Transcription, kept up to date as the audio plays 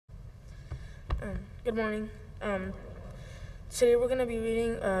Good morning. Today we're going to be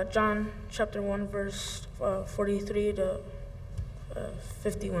reading John chapter 1, verse 43 to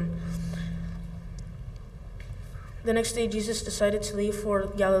 51. The next day Jesus decided to leave for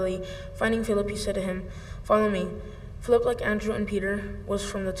Galilee. Finding Philip, he said to him, "Follow me." Philip, like Andrew and Peter, was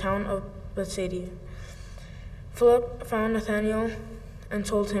from the town of Bethsaida. Philip found Nathanael and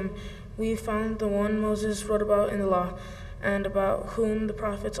told him, "We found the one Moses wrote about in the law, and about whom the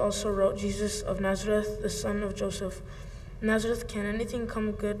prophets also wrote, Jesus of Nazareth, the son of Joseph." "Nazareth, can anything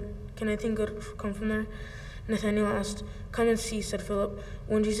good come from there?" Nathanael asked. "Come and see," said Philip.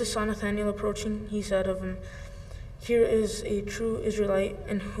 When Jesus saw Nathanael approaching, he said of him, "Here is a true Israelite,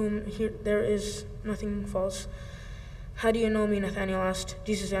 in whom there is nothing false." "How do you know me?" Nathanael asked.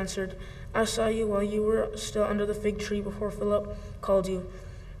 Jesus answered, "I saw you while you were still under the fig tree before Philip called you."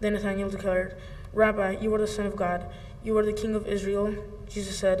 Then Nathanael declared, "Rabbi, you are the Son of God. You are the King of Israel."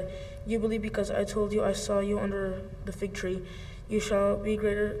 Jesus said, "You believe because I told you I saw you under the fig tree. You shall be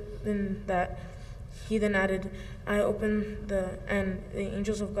greater than that." He then added, "I opened the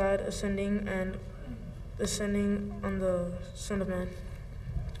angels of God ascending and descending on the Son of Man."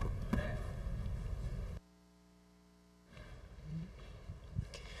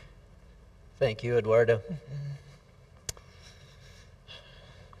 Thank you, Eduardo.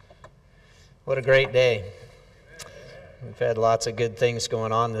 What a great day. We've had lots of good things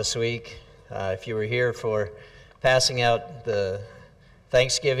going on this week. If you were here for passing out the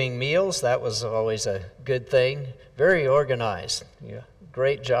Thanksgiving meals, that was always a good thing. Very organized. Yeah,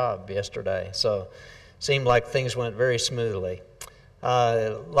 great job yesterday. So seemed like things went very smoothly.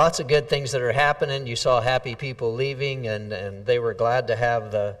 Lots of good things that are happening. You saw happy people leaving, and they were glad to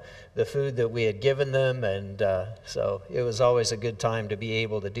have the food that we had given them, and so it was always a good time to be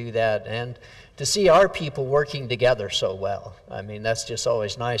able to do that and to see our people working together so well. I mean, that's just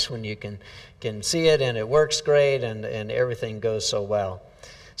always nice when you can see it and it works great and everything goes so well.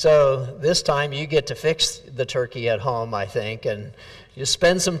 So this time you get to fix the turkey at home, I think, and you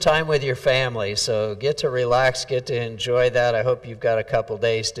spend some time with your family. So get to relax, get to enjoy that. I hope you've got a couple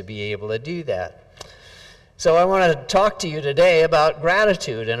days to be able to do that. So I want to talk to you today about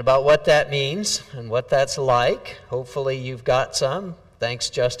gratitude and about what that means and what that's like. Hopefully you've got some.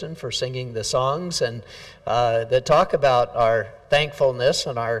 Thanks, Justin, for singing the songs and that talk about our thankfulness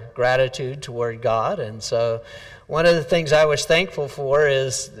and our gratitude toward God. And so one of the things I was thankful for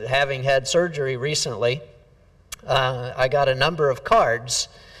is, having had surgery recently, I got a number of cards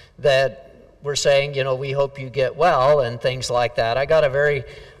that were saying, you know, we hope you get well and things like that. I got a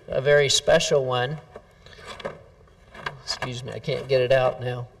very special one. Excuse me, I can't get it out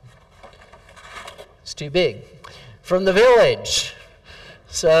now. It's too big. From the village.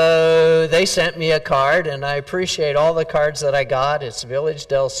 So they sent me a card, and I appreciate all the cards that I got. It's Village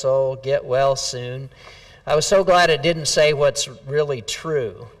del Sol, get well soon. I was so glad it didn't say what's really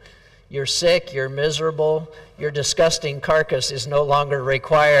true. You're sick, you're miserable, your disgusting carcass is no longer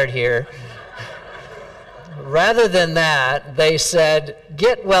required here. Rather than that, they said,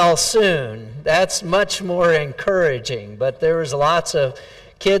 get well soon. That's much more encouraging. But there was lots of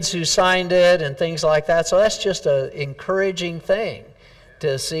kids who signed it and things like that. So that's just an encouraging thing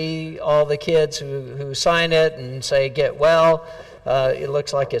to see all the kids who sign it and say, get well. It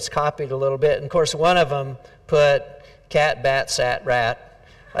looks like it's copied a little bit. And of course, one of them put cat, bat, sat, rat.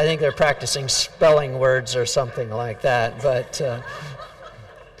 I think they're practicing spelling words or something like that. But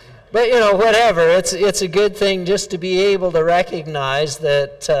you know, whatever, it's a good thing just to be able to recognize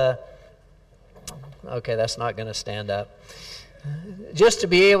that, okay, that's not going to stand up. Just to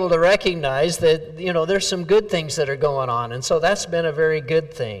be able to recognize that, you know, there's some good things that are going on, and so that's been a very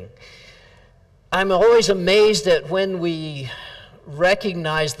good thing. I'm always amazed at when we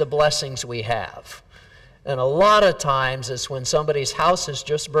recognize the blessings we have. And a lot of times it's when somebody's house has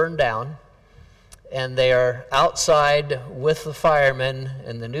just burned down, and they are outside with the firemen,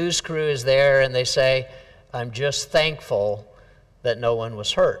 and the news crew is there, and they say, I'm just thankful that no one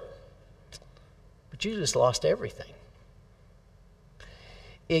was hurt. But you just lost everything.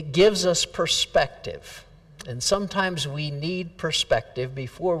 It gives us perspective, and sometimes we need perspective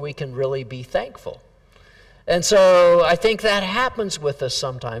before we can really be thankful. And so I think that happens with us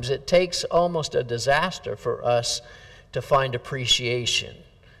sometimes. It takes almost a disaster for us to find appreciation,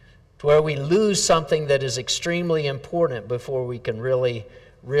 to where we lose something that is extremely important before we can really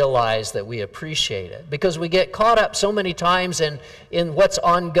realize that we appreciate it. Because we get caught up so many times in what's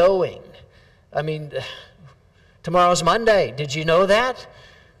ongoing. I mean, tomorrow's Monday. Did you know that?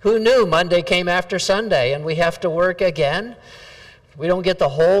 Who knew Monday came after Sunday and we have to work again? We don't get the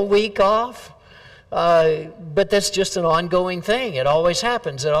whole week off. But that's just an ongoing thing. It always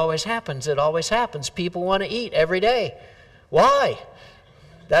happens. It always happens. It always happens. People want to eat every day. Why?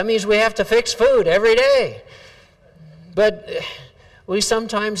 That means we have to fix food every day. But we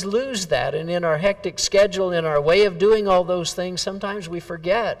sometimes lose that, and in our hectic schedule, in our way of doing all those things, sometimes we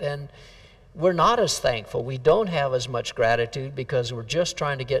forget, and we're not as thankful. We don't have as much gratitude because we're just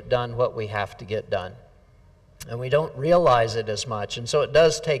trying to get done what we have to get done. And we don't realize it as much, and so it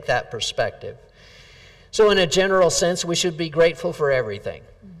does take that perspective. So in a general sense, we should be grateful for everything.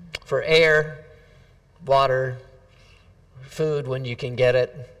 For air, water, food when you can get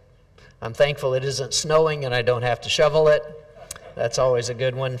it. I'm thankful it isn't snowing and I don't have to shovel it. That's always a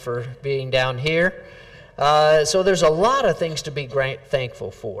good one for being down here. So there's a lot of things to be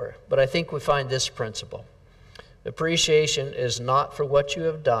thankful for, but I think we find this principle. Appreciation is not for what you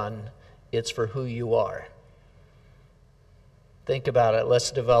have done, it's for who you are. Think about it.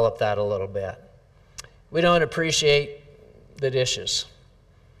 Let's develop that a little bit. We don't appreciate the dishes,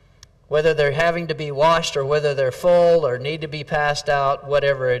 whether they're having to be washed or whether they're full or need to be passed out,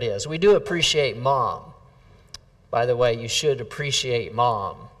 whatever it is. We do appreciate Mom. By the way, you should appreciate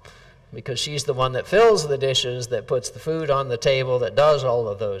Mom because she's the one that fills the dishes, that puts the food on the table, that does all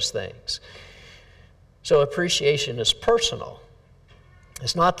of those things. So appreciation is personal.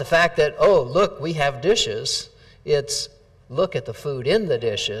 It's not the fact that, oh, look, we have dishes. It's look at the food in the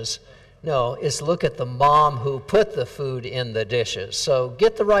dishes. No, it's look at the mom who put the food in the dishes. So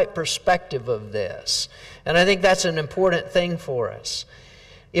get the right perspective of this. And I think that's an important thing for us.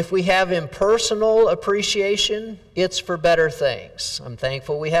 If we have impersonal appreciation, it's for better things. I'm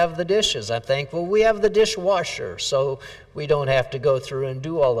thankful we have the dishes. I'm thankful we have the dishwasher so we don't have to go through and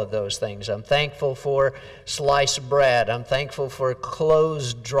do all of those things. I'm thankful for sliced bread. I'm thankful for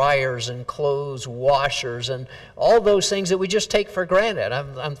clothes dryers and clothes washers and all those things that we just take for granted.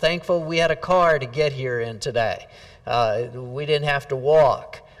 I'm thankful we had a car to get here in today. We didn't have to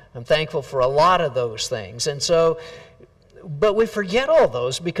walk. I'm thankful for a lot of those things. And so, but we forget all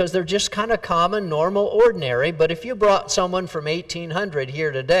those because they're just kind of common, normal, ordinary. But if you brought someone from 1800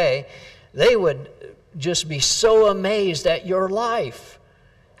 here today, they would just be so amazed at your life.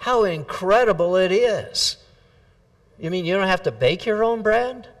 How incredible it is. You mean you don't have to bake your own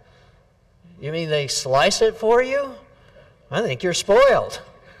bread? You mean they slice it for you? I think you're spoiled.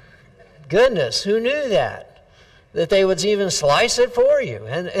 Goodness, who knew that? That they would even slice it for you.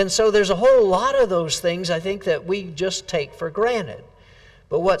 And so there's a whole lot of those things I think that we just take for granted.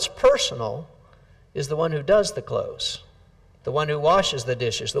 But what's personal is the one who does the clothes, the one who washes the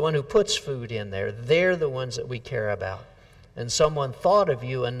dishes, the one who puts food in there. They're the ones that we care about. And someone thought of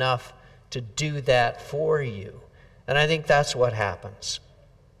you enough to do that for you. And I think that's what happens.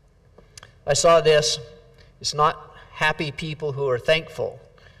 I saw this. It's not happy people who are thankful.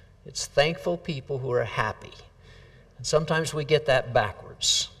 It's thankful people who are happy. And sometimes we get that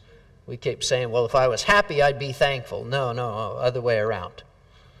backwards. We keep saying, well, if I was happy, I'd be thankful. No, other way around.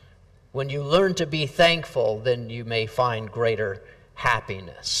 When you learn to be thankful, then you may find greater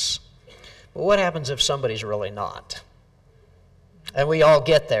happiness. But what happens if somebody's really not? And we all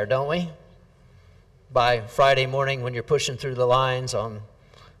get there, don't we? By Friday morning when you're pushing through the lines on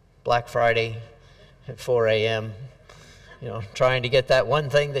Black Friday at 4 a.m., trying to get that one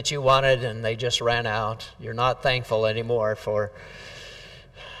thing that you wanted and they just ran out. You're not thankful anymore for...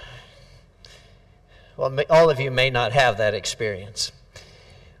 Well, all of you may not have that experience.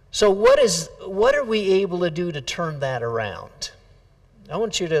 So what are we able to do to turn that around? I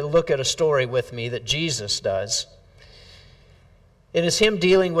want you to look at a story with me that Jesus does. It is him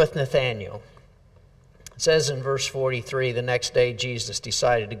dealing with Nathanael. It says in verse 43, the next day Jesus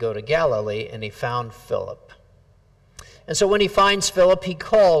decided to go to Galilee and he found Philip. And so when he finds Philip, he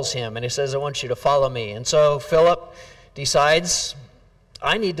calls him and he says, I want you to follow me. And so Philip decides,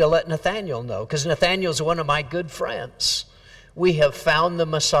 I need to let Nathanael know because Nathanael's one of my good friends. We have found the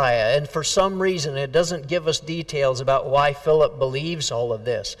Messiah. And for some reason, it doesn't give us details about why Philip believes all of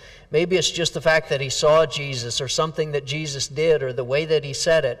this. Maybe it's just the fact that he saw Jesus or something that Jesus did or the way that he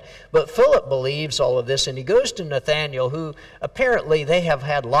said it. But Philip believes all of this and he goes to Nathanael, who apparently they have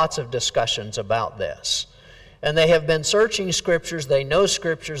had lots of discussions about this. And they have been searching scriptures, they know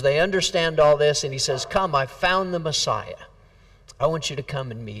scriptures, they understand all this, and he says, come, I found the Messiah. I want you to come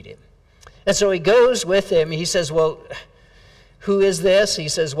and meet him. And so he goes with him, he says, well, who is this? He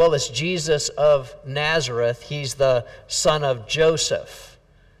says, well, it's Jesus of Nazareth. He's the son of Joseph.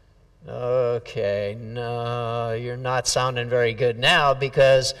 Okay, no, you're not sounding very good now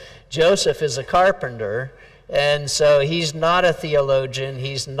because Joseph is a carpenter, and so he's not a theologian,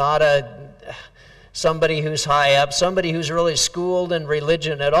 he's not somebody who's high up, somebody who's really schooled in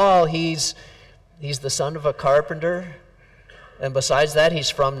religion at all. He's He's the son of a carpenter. And besides that, he's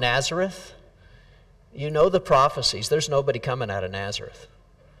from Nazareth. You know the prophecies. There's nobody coming out of Nazareth.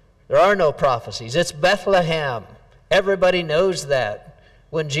 There are no prophecies. It's Bethlehem. Everybody knows that.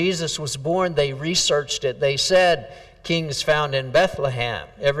 When Jesus was born, they researched it. They said, kings found in Bethlehem.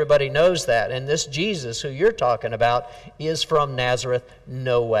 Everybody knows that. And this Jesus who you're talking about is from Nazareth.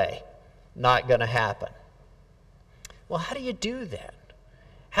 No way. Not going to happen. Well, how do you do that?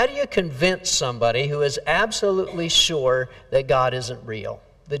 How do you convince somebody who is absolutely sure that God isn't real,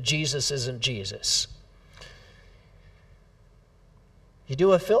 that Jesus isn't Jesus? You do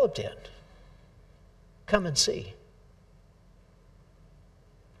what Philip did. Come and see.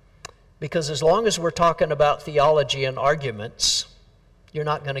 Because as long as we're talking about theology and arguments, you're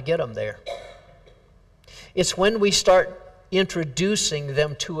not going to get them there. It's when we start introducing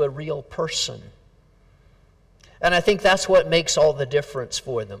them to a real person. And I think that's what makes all the difference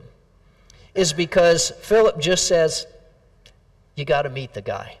for them, is because Philip just says, you got to meet the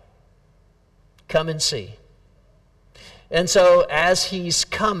guy. Come and see. And so as he's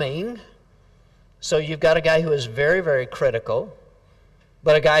coming, so you've got a guy who is very, very critical,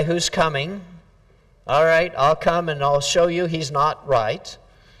 but a guy who's coming. All right, I'll come and I'll show you he's not right.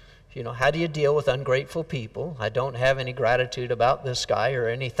 You know, how do you deal with ungrateful people? I don't have any gratitude about this guy or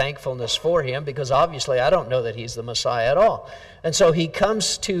any thankfulness for him because obviously I don't know that he's the Messiah at all. And so he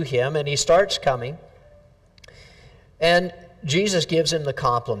comes to him and he starts coming. And Jesus gives him the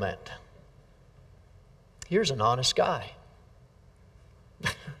compliment. Here's an honest guy.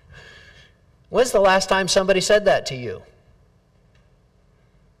 When's the last time somebody said that to you?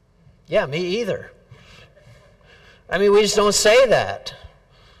 Yeah, me either. I mean, we just don't say that.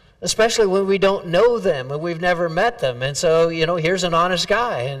 Especially when we don't know them and we've never met them. And so, you know, here's an honest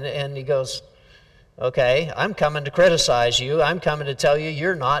guy. And he goes, okay, I'm coming to criticize you. I'm coming to tell you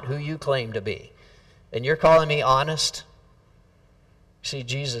you're not who you claim to be. And you're calling me honest? See,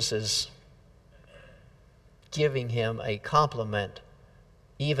 Jesus is giving him a compliment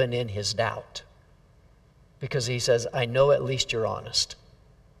even in his doubt. Because he says, I know at least you're honest.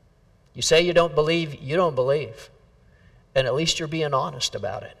 You say you don't believe, you don't believe. And at least you're being honest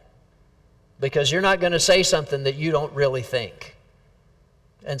about it. Because you're not going to say something that you don't really think.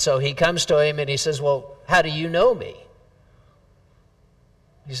 And so he comes to him and he says, well, how do you know me?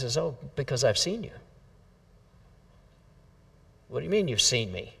 He says, oh, because I've seen you. What do you mean you've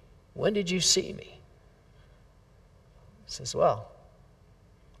seen me? When did you see me? He says, well,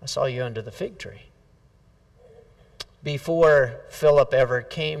 I saw you under the fig tree. Before Philip ever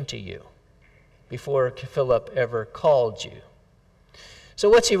came to you. Before Philip ever called you. So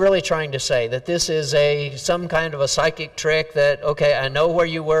what's he really trying to say? That this is some kind of a psychic trick that, okay, I know where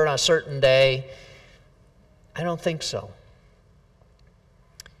you were on a certain day. I don't think so.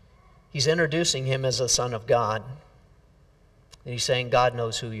 He's introducing him as a son of God. And he's saying, God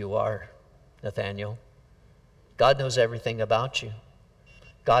knows who you are, Nathaniel. God knows everything about you.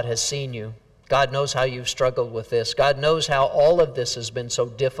 God has seen you. God knows how you've struggled with this. God knows how all of this has been so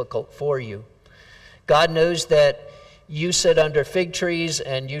difficult for you. God knows that you sit under fig trees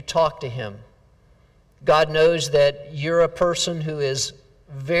and you talk to him. God knows that you're a person who is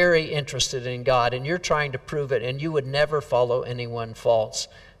very interested in God and you're trying to prove it and you would never follow anyone false.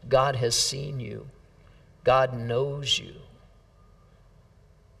 God has seen you. God knows you.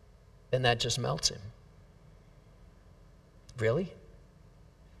 And that just melts him. Really?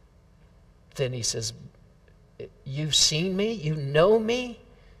 Then he says, you've seen me? You know me?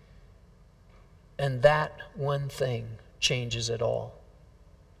 And that one thing changes it all.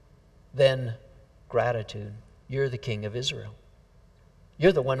 Then gratitude. You're the King of Israel.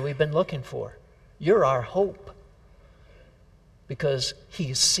 You're the one we've been looking for. You're our hope. Because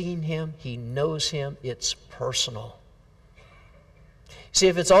he's seen him, he knows him, it's personal. See,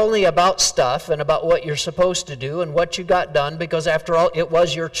 if it's only about stuff and about what you're supposed to do and what you got done, because after all, it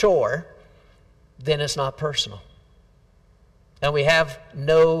was your chore, then it's not personal. And we have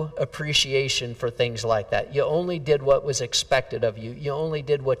no appreciation for things like that. You only did what was expected of you. You only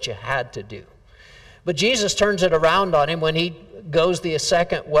did what you had to do. But Jesus turns it around on him when he goes the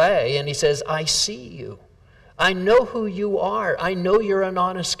second way and he says, I see you. I know who you are. I know you're an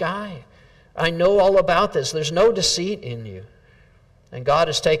honest guy. I know all about this. There's no deceit in you. And God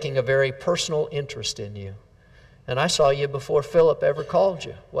is taking a very personal interest in you. And I saw you before Philip ever called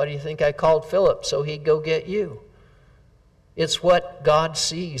you. Why do you think I called Philip? So he'd go get you. It's what God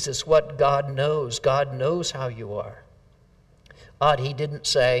sees. It's what God knows. God knows how you are. Odd, he didn't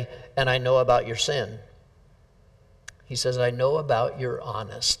say, and I know about your sin. He says, I know about your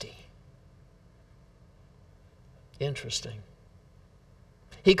honesty. Interesting.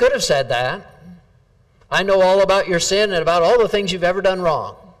 He could have said that. I know all about your sin and about all the things you've ever done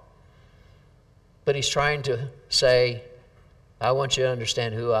wrong. But he's trying to say, I want you to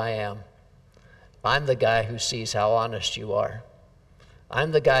understand who I am. I'm the guy who sees how honest you are.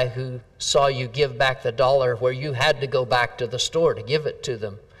 I'm the guy who saw you give back the dollar where you had to go back to the store to give it to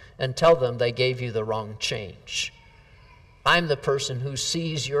them and tell them they gave you the wrong change. I'm the person who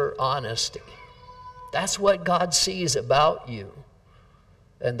sees your honesty. That's what God sees about you.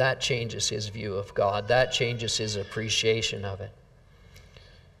 And that changes his view of God. That changes his appreciation of it.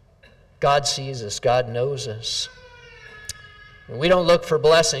 God sees us. God knows us. And we don't look for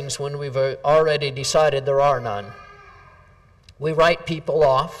blessings when we've already decided there are none. We write people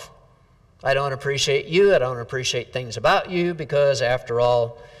off. I don't appreciate you. I don't appreciate things about you because, after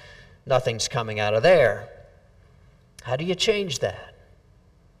all, nothing's coming out of there. How do you change that?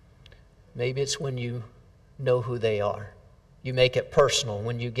 Maybe it's when you know who they are. You make it personal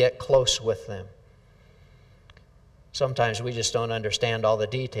when you get close with them. Sometimes we just don't understand all the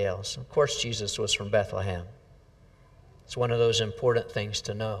details. Of course, Jesus was from Bethlehem. It's one of those important things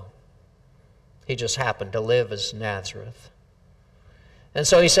to know. He just happened to live as Nazareth. And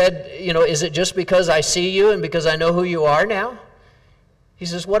so he said, is it just because I see you and because I know who you are now? He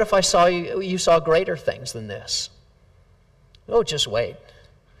says, what if I saw you saw greater things than this? Oh, just wait.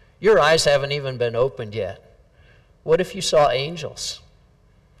 Your eyes haven't even been opened yet. What if you saw angels?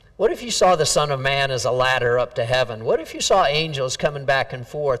 What if you saw the Son of Man as a ladder up to heaven? What if you saw angels coming back and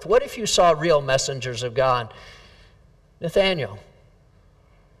forth? What if you saw real messengers of God? Nathaniel,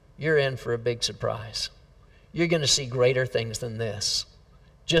 you're in for a big surprise. You're going to see greater things than this.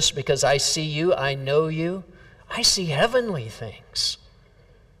 Just because I see you, I know you, I see heavenly things.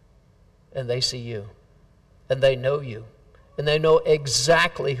 And they see you. And they know you. And they know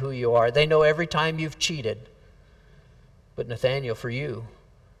exactly who you are. They know every time you've cheated. But Nathaniel, for you,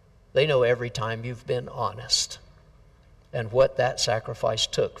 they know every time you've been honest. And what that sacrifice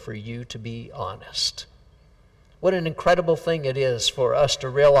took for you to be honest. What an incredible thing it is for us to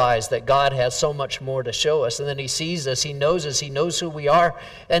realize that God has so much more to show us. And then he sees us, he knows who we are,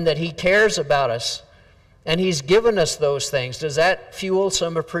 and that he cares about us. And he's given us those things. Does that fuel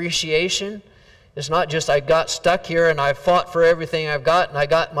some appreciation? It's not just I got stuck here and I fought for everything I've got and I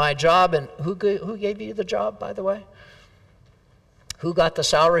got my job. And who gave you the job, by the way? Who got the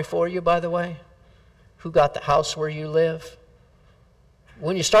salary for you, by the way? Who got the house where you live?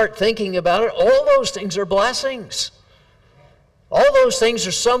 When you start thinking about it, all those things are blessings. All those things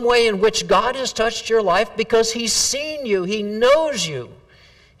are some way in which God has touched your life because he's seen you. He knows you.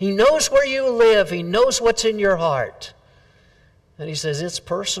 He knows where you live. He knows what's in your heart. And he says, it's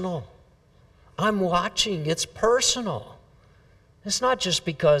personal. I'm watching. It's personal. It's not just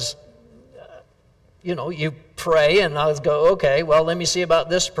because, you pray and I'll go, okay, well, let me see about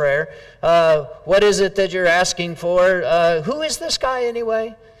this prayer. What is it that you're asking for? Who is this guy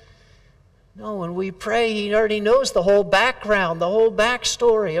anyway? No, when we pray, he already knows the whole background, the whole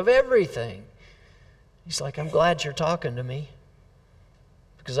backstory of everything. He's like, I'm glad you're talking to me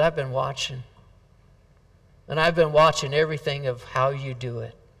because I've been watching. And I've been watching everything of how you do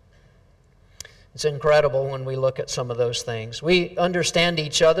it. It's incredible when we look at some of those things. We understand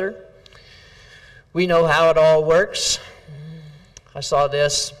each other. We know how it all works. I saw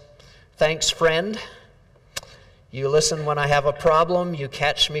this. Thanks, friend. You listen when I have a problem. You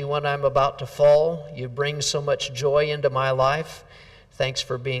catch me when I'm about to fall. You bring so much joy into my life. Thanks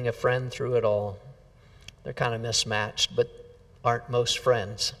for being a friend through it all. They're kind of mismatched, but aren't most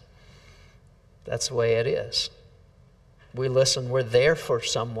friends. That's the way it is. We listen. We're there for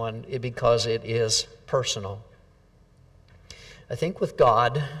someone because it is personal. I think with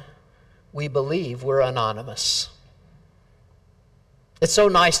God, we believe we're anonymous. It's so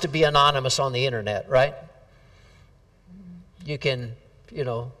nice to be anonymous on the internet, right? You can,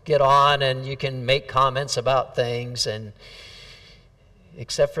 get on and you can make comments about things, and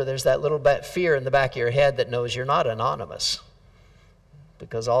except for there's that little bit fear in the back of your head that knows you're not anonymous.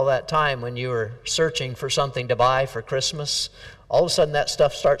 Because all that time when you were searching for something to buy for Christmas, all of a sudden that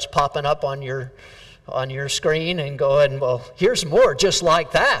stuff starts popping up on your screen and going, well, here's more just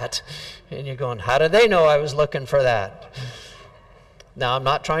like that. And you're going, how did they know I was looking for that? Now, I'm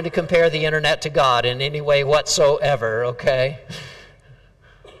not trying to compare the internet to God in any way whatsoever, okay?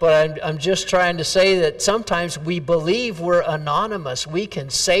 But I'm just trying to say that sometimes we believe we're anonymous. We can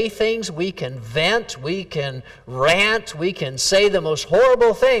say things, we can vent, we can rant, we can say the most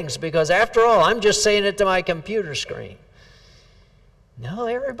horrible things because, after all, I'm just saying it to my computer screen. No,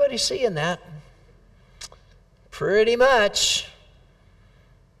 everybody's seeing that. Pretty much.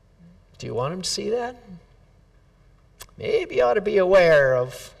 Do you want them to see that? Maybe you ought to be aware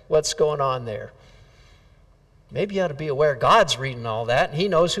of what's going on there. maybe you ought to be aware God's reading all that, and he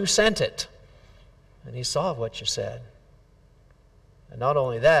knows who sent it. And he saw what you said. And not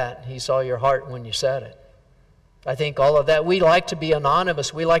only that, he saw your heart when you said it. I think all of that, we like to be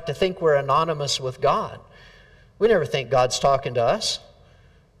anonymous. We like to think we're anonymous with God. We never think God's talking to us.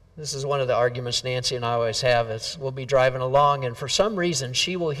 This is one of the arguments Nancy and I always have. Is we'll be driving along, and for some reason,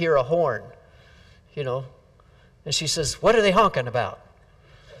 she will hear a horn, and she says, "What are they honking about?"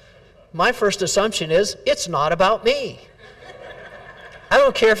 My first assumption is, it's not about me. I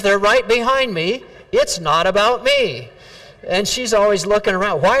don't care if they're right behind me. It's not about me. And she's always looking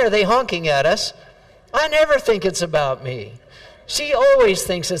around. Why are they honking at us? I never think it's about me. She always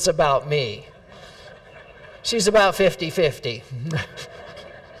thinks it's about me. She's about 50-50.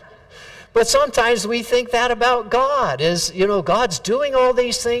 But sometimes we think that about God, God's doing all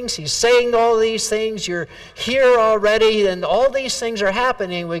these things, he's saying all these things, you're here already, and all these things are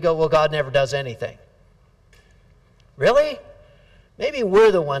happening. We go, well, God never does anything. Really? Maybe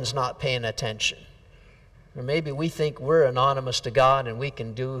we're the ones not paying attention. Or maybe we think we're anonymous to God and we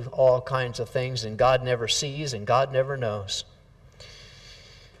can do all kinds of things and God never sees and God never knows.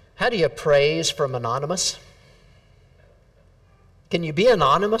 How do you praise from anonymous? Can you be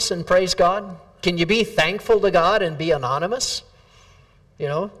anonymous and praise God? Can you be thankful to God and be anonymous?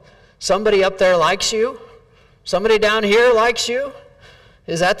 Somebody up there likes you. Somebody down here likes you.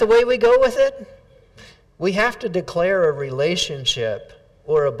 Is that the way we go with it? We have to declare a relationship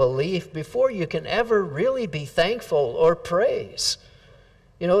or a belief before you can ever really be thankful or praise.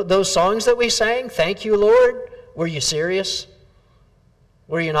 Those songs that we sang, "Thank you, Lord," were you serious?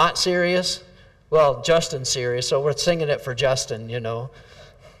 Were you not serious? Well, Justin's serious, so we're singing it for Justin,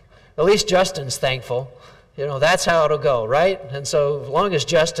 At least Justin's thankful. That's how it'll go, right? And so as long as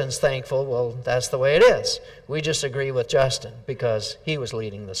Justin's thankful, well, that's the way it is. We just agree with Justin because he was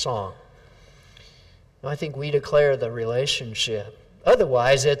leading the song. I think we declare the relationship.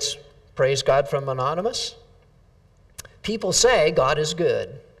 Otherwise, it's praise God from anonymous. People say God is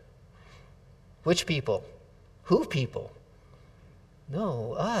good. Which people? Who people?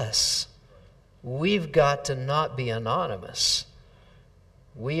 No, us. We've got to not be anonymous.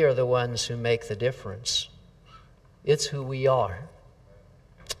 We are the ones who make the difference. It's who we are.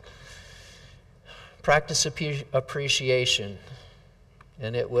 Practice appreciation,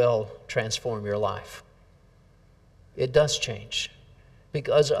 and it will transform your life. It does change,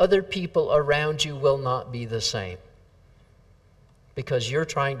 because other people around you will not be the same. Because you're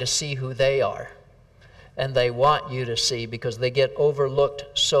trying to see who they are, and they want you to see because they get overlooked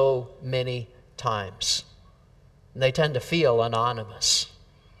so many times. And they tend to feel anonymous.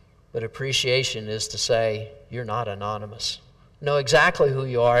 But appreciation is to say, you're not anonymous. Know exactly who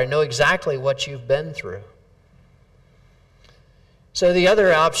you are and know exactly what you've been through. So the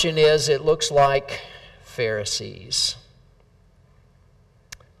other option is, it looks like Pharisees.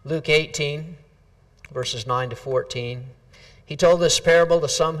 Luke 18, verses 9 to 14. He told this parable to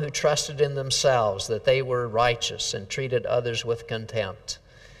some who trusted in themselves that they were righteous and treated others with contempt.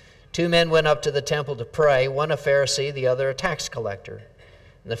 2 men went up to the temple to pray, one a Pharisee, the other a tax collector.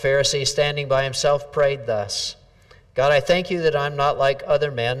 And the Pharisee, standing by himself, prayed thus: God, I thank you that I'm not like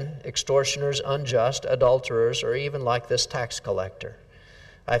other men, extortioners, unjust, adulterers, or even like this tax collector.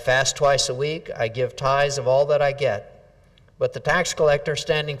 I fast twice a week, I give tithes of all that I get. But the tax collector,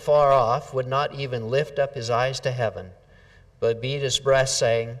 standing far off, would not even lift up his eyes to heaven, but beat his breast,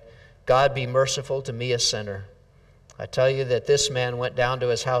 saying, God, be merciful to me, a sinner. I tell you that this man went down to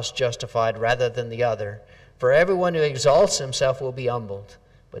his house justified rather than the other. For everyone who exalts himself will be humbled,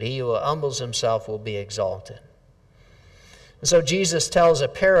 but he who humbles himself will be exalted. And so Jesus tells a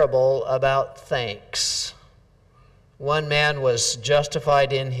parable about thanks. One man was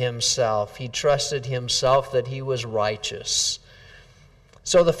justified in himself. He trusted himself that he was righteous.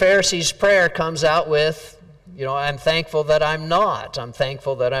 So the Pharisee's prayer comes out with, I'm thankful that I'm not. I'm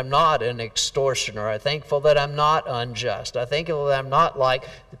thankful that I'm not an extortioner. I'm thankful that I'm not unjust. I'm thankful that I'm not like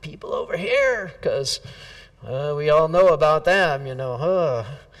the people over here, because we all know about them,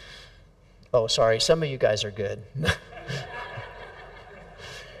 Oh, sorry, some of you guys are good.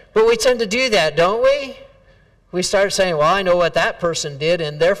 But we tend to do that, don't we? We start saying, well, I know what that person did,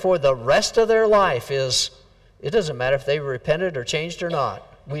 and therefore the rest of their life is, it doesn't matter if they repented or changed or not.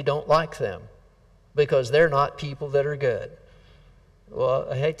 We don't like them because they're not people that are good. Well,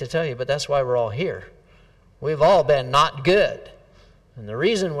 I hate to tell you, but that's why we're all here. We've all been not good. And the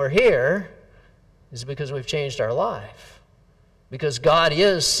reason we're here is because we've changed our life. Because God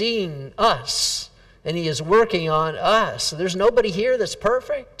is seeing us, and He is working on us. There's nobody here that's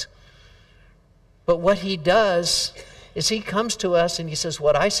perfect. But what He does is He comes to us and He says,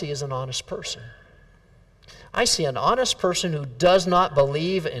 what I see is an honest person. I see an honest person who does not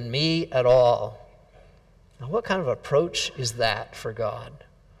believe in me at all. Now, what kind of approach is that for God?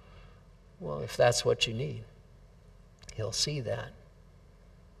 Well, if that's what you need, He'll see that.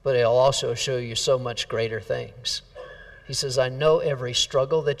 But He'll also show you so much greater things. He says, I know every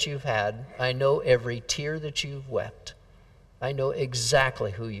struggle that you've had. I know every tear that you've wept. I know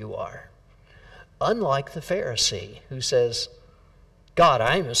exactly who you are. Unlike the Pharisee who says, God,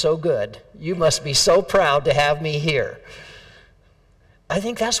 I am so good. You must be so proud to have me here. I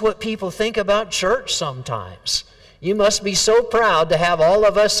think that's what people think about church sometimes. You must be so proud to have all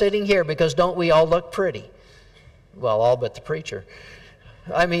of us sitting here because don't we all look pretty? Well, all but the preacher.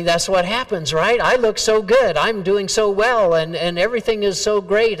 I mean, that's what happens, right? I look so good. I'm doing so well, and everything is so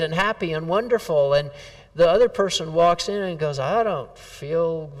great and happy and wonderful. And the other person walks in and goes, I don't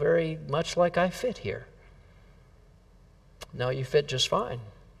feel very much like I fit here. No, you fit just fine.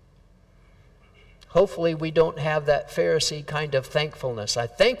 Hopefully we don't have that Pharisee kind of thankfulness. I'm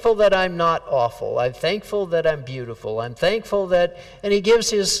thankful that I'm not awful. I'm thankful that I'm beautiful. I'm thankful that, and he gives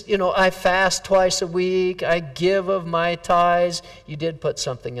his, I fast twice a week. I give of my tithes. You did put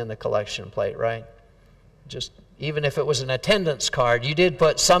something in the collection plate, right? Just, even if it was an attendance card, you did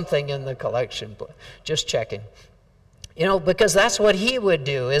put something in the collection plate. Just checking. Because that's what he would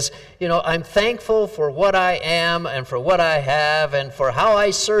do is, I'm thankful for what I am and for what I have and for how I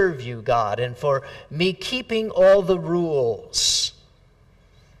serve you, God, and for me keeping all the rules.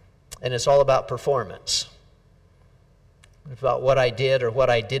 And it's all about performance. It's about what I did or what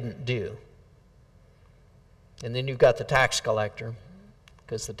I didn't do. And then you've got the tax collector,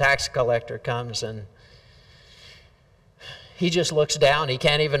 because the tax collector comes and he just looks down. He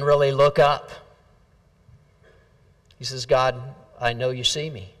can't even really look up. He says, God, I know you see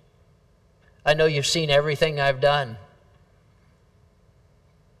me. I know you've seen everything I've done.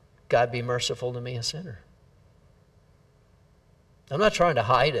 God, be merciful to me, a sinner. I'm not trying to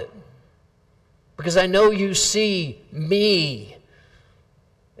hide it, because I know you see me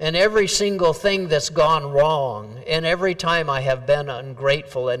and every single thing that's gone wrong, and every time I have been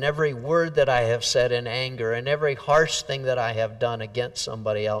ungrateful, and every word that I have said in anger, and every harsh thing that I have done against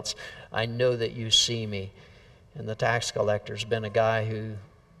somebody else. I know that you see me. And the tax collector's been a guy who,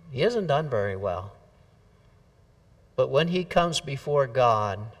 he hasn't done very well. But when he comes before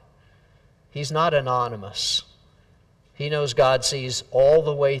God, he's not anonymous. He knows God sees all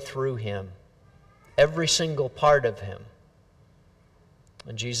the way through him, every single part of him.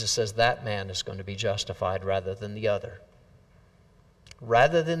 And Jesus says that man is going to be justified rather than the other.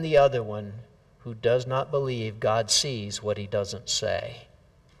 Rather than the other one who does not believe God sees what he doesn't say.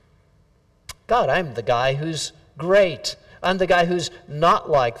 God, I'm the guy who's great. I'm the guy who's not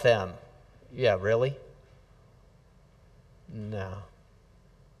like them. Yeah, really? No.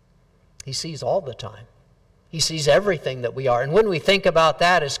 He sees all the time. He sees everything that we are. And when we think about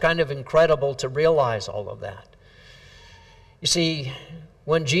that, it's kind of incredible to realize all of that. You see,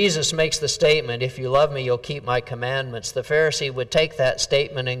 when Jesus makes the statement, if you love me, you'll keep my commandments, the Pharisee would take that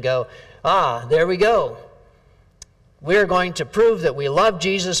statement and go, there we go. We're going to prove that we love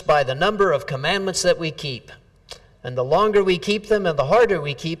Jesus by the number of commandments that we keep. And the longer we keep them and the harder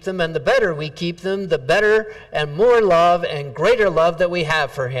we keep them and the better we keep them, the better and more love and greater love that we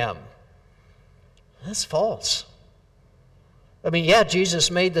have for him. That's false. I mean, yeah,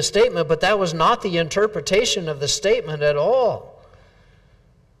 Jesus made the statement, but that was not the interpretation of the statement at all.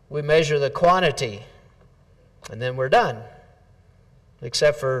 We measure the quantity, and then we're done.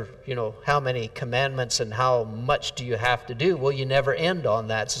 Except for, how many commandments and how much do you have to do? Well, you never end on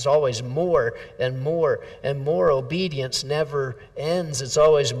that. It's always more and more and more. Obedience never ends. It's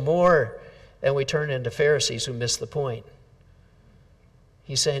always more. And we turn into Pharisees who miss the point.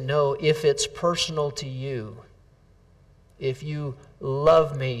 He's saying, no, if it's personal to you, if you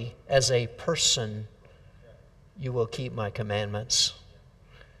love me as a person, you will keep my commandments.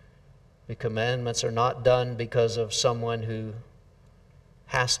 The commandments are not done because of someone who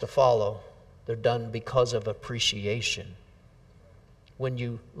has to follow. They're done because of appreciation. When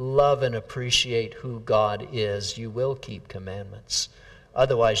you love and appreciate who God is, you will keep commandments.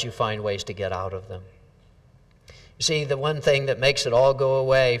 Otherwise, you find ways to get out of them. You see, the one thing that makes it all go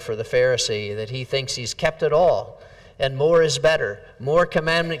away for the Pharisee, that he thinks he's kept it all, and more is better. More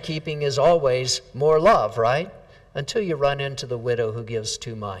commandment keeping is always more love, right? Until you run into the widow who gives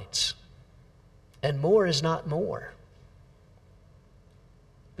 2 mites. And more is not more.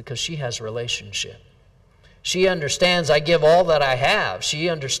 Because she has relationship. She understands I give all that I have. She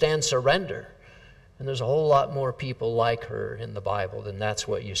understands surrender. And there's a whole lot more people like her in the Bible than that's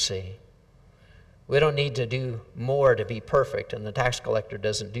what you see. We don't need to do more to be perfect, and the tax collector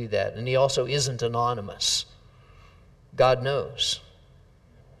doesn't do that. And he also isn't anonymous. God knows.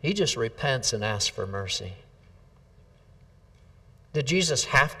 He just repents and asks for mercy. Did Jesus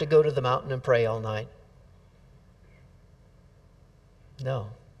have to go to the mountain and pray all night? No.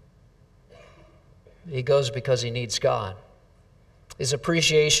 He goes because he needs God. Is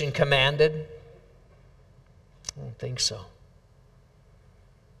appreciation commanded? I don't think so.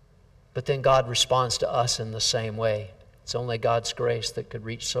 But then God responds to us in the same way. It's only God's grace that could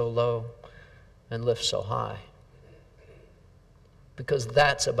reach so low and lift so high. Because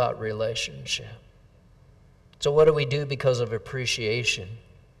that's about relationship. So what do we do because of appreciation?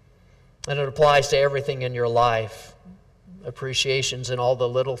 And it applies to everything in your life. Appreciation's in all the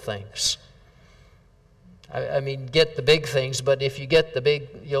little things. I mean, get the big things, but if you get the big,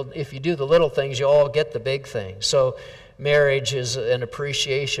 if you do the little things, you'll all get the big things. So marriage is an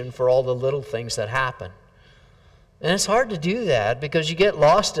appreciation for all the little things that happen. And it's hard to do that because you get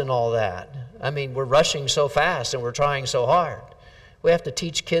lost in all that. I mean, we're rushing so fast and we're trying so hard. We have to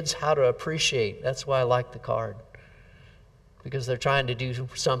teach kids how to appreciate. That's why I like the card. Because they're trying to do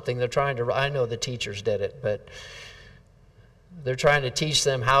something. I know the teachers did it, but they're trying to teach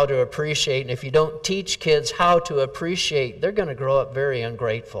them how to appreciate. And if you don't teach kids how to appreciate, they're going to grow up very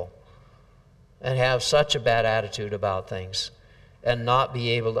ungrateful and have such a bad attitude about things and not be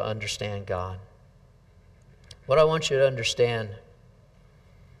able to understand God. What I want you to understand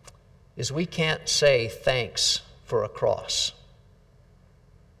is we can't say thanks for a cross.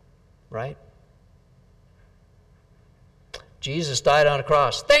 Right? Jesus died on a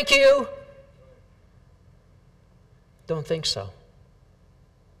cross. Thank you! Don't think so.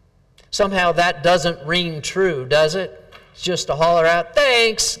 Somehow that doesn't ring true, does it? It's just to holler out,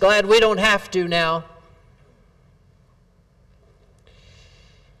 thanks, glad we don't have to now.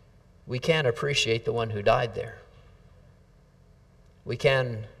 We can appreciate the one who died there. We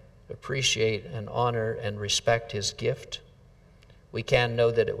can appreciate and honor and respect his gift. We can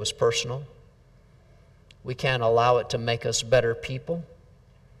know that it was personal. We can allow it to make us better people.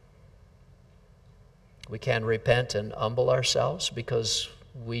 We can repent and humble ourselves because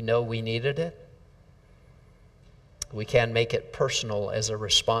we know we needed it. We can make it personal as a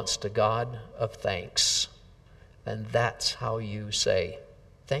response to God of thanks. And that's how you say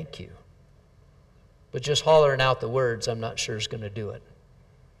thank you. But just hollering out the words, I'm not sure is going to do it.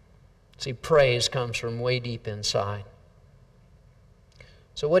 See, praise comes from way deep inside.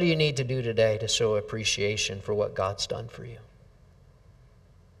 So what do you need to do today to show appreciation for what God's done for you?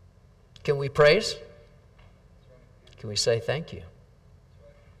 Can we praise? Can we say thank you?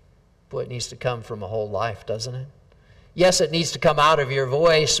 Boy, it needs to come from a whole life, doesn't it? Yes, it needs to come out of your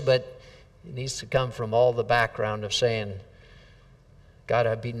voice, but it needs to come from all the background of saying, God,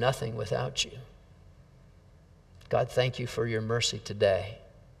 I'd be nothing without you. God, thank you for your mercy today.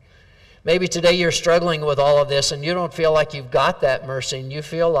 Maybe today you're struggling with all of this and you don't feel like you've got that mercy and you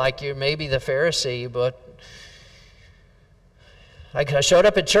feel like you're maybe the Pharisee, but I showed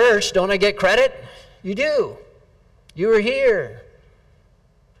up at church, don't I get credit? You do. You were here.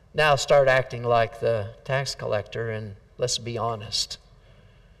 Now start acting like the tax collector and let's be honest.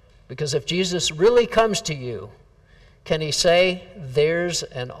 Because if Jesus really comes to you, can he say there's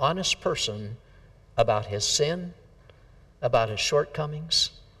an honest person about his sin, about his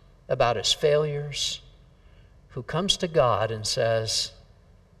shortcomings, about his failures, who comes to God and says,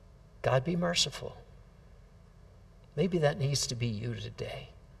 God, be merciful. Maybe that needs to be you today.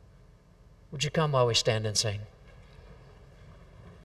 Would you come while we stand and sing?